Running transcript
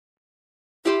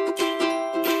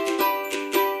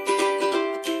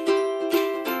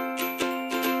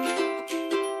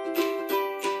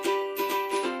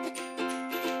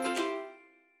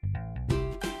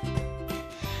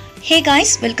Hey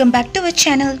guys, welcome back to our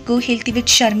channel Go Healthy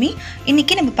with Sharmi.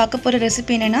 இன்னைக்கு நம்ம பார்க்க போற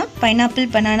ரெசிபி என்னன்னா pineapple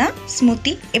banana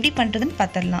smoothie எப்படி பண்றதுன்னு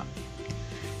பார்த்தறலாம்.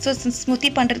 சோ ஸ்மூத்தி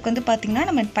பண்றதுக்கு வந்து பாத்தீங்கன்னா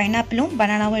நம்ம பைனாப்பிளும்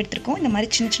பனானாவும் எடுத்துறோம். இந்த மாதிரி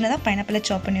சின்னதா பைனாப்பிளை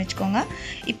சாப் பண்ணி வெச்சுக்கோங்க.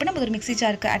 இப்போ நம்ம ஒரு மிக்ஸி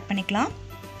ஜாருக்கு ஆட் பண்ணிக்கலாம்.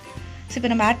 சோ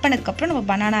இப்போ நம்ம ஆட் பண்ணதுக்கு அப்புறம் நம்ம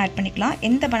பனானா ஆட் பண்ணிக்கலாம்.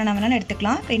 எந்த பனானா வேணாலும்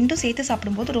எடுத்துக்கலாம். ரெண்டும் சேர்த்து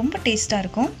சாப்பிடும்போது ரொம்ப டேஸ்டா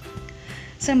இருக்கும்.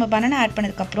 சோ நம்ம பனானா ஆட்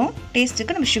பண்ணதுக்கு அப்புறம்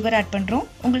டேஸ்ட்டுக்கு நம்ம sugar ஆட் பண்றோம்.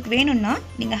 உங்களுக்கு வேணும்னா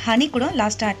நீங்க honey கூட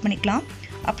லாஸ்டா ஆட் பண்ணிக்கலாம்.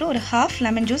 அப்புறம் ஒரு half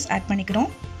lemon juice ஆட் பண்ணிக்கிறோம்.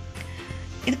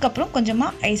 இதுக்கு அப்புறம் கொஞ்சமா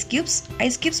ஐஸ்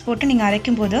கியூப்ஸ் போட்டு நீங்க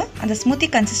அரைக்கும்போது அந்த ஸ்மூத்தி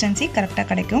கன்சிஸ்டன்சி கரெக்ட்டா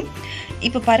கிடைக்கும்.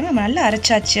 இப்போ பாருங்க நம்ம நல்லா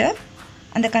அரைச்சாச்சு.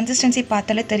 அந்த கன்சிஸ்டன்சி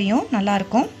பார்த்தாலே தெரியும் நல்லா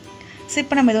இருக்கும். சோ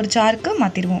இப்போ நம்ம இத ஒரு ஜாருக்கு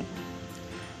மாத்திடுவோம்.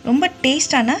 ரொம்ப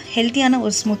டேஸ்டான ஹெல்தியான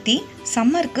ஒரு ஸ்மூத்தி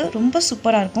சம்மருக்கு ரொம்ப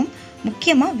சூப்பரா இருக்கும்.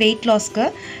 முக்கியமா weight lossக்கு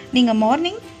நீங்க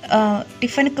மார்னிங்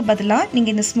டிஃபனுக்கு பதிலா நீங்க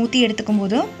இந்த ஸ்மூத்தி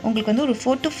எடுத்துக்கும்போது உங்களுக்கு வந்து ஒரு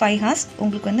 4 to 5 hours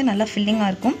உங்களுக்கு வந்து நல்ல ஃபில்லிங்கா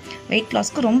இருக்கும். weight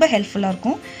lossக்கு ரொம்ப ஹெல்ப்ஃபுல்லா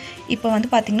இருக்கும். இப்போ வந்து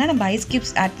பாத்தீங்கன்னா நம்ம ஐஸ்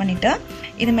கியூப்ஸ் ஆட் பண்ணிட்டு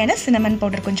இது மேல cinnamon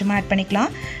powder கொஞ்சமா ஆட்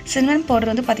பண்ணிக்கலாம். cinnamon powder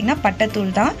வந்து பாத்தீங்கன்னா பட்டை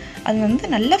தூள் தான். அது வந்து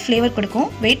நல்ல ஃப்ளேவர் கொடுக்கும்.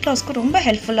 weight lossக்கு ரொம்ப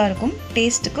ஹெல்ப்ஃபுல்லா இருக்கும்.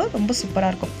 டேஸ்ட்டுக்கு ரொம்ப சூப்பரா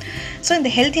இருக்கும். சோ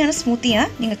இந்த ஹெல்தியான ஸ்மூத்தியை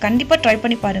நீங்க கண்டிப்பா ட்ரை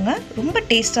பண்ணி பாருங்க. ரொம்ப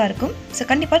டேஸ்டா இருக்கும். சோ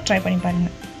கண்டிப்பா ட்ரை பண்ணி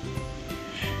பாருங்க.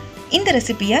 இந்த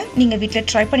ரெசிபியை நீங்க வீட்ல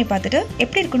ட்ரை பண்ணி பார்த்துட்டு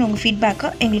எப்படி இருக்குன்னு உங்க ஃபீட்பேக்கை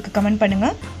எங்களுக்கு கமெண்ட் பண்ணுங்க.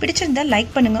 பிடிச்சிருந்தா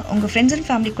லைக் பண்ணுங்க. உங்க ஃப்ரெண்ட்ஸ் அண்ட்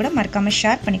ஃபேமிலி கூட மறக்காம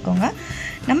ஷேர் பண்ணிக்கோங்க.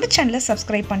 நம்ம சேனலை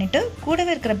சப்ஸ்கிரைப் பண்ணிட்டு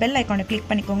கூடவே இருக்கிற பெல் ஐகானை கிளிக்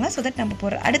பண்ணிக்கோங்க so that நம்ம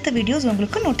போற அடுத்த வீடியோஸ்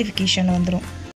உங்களுக்கு நோட்டிஃபிகேஷன்ல வந்துரும்.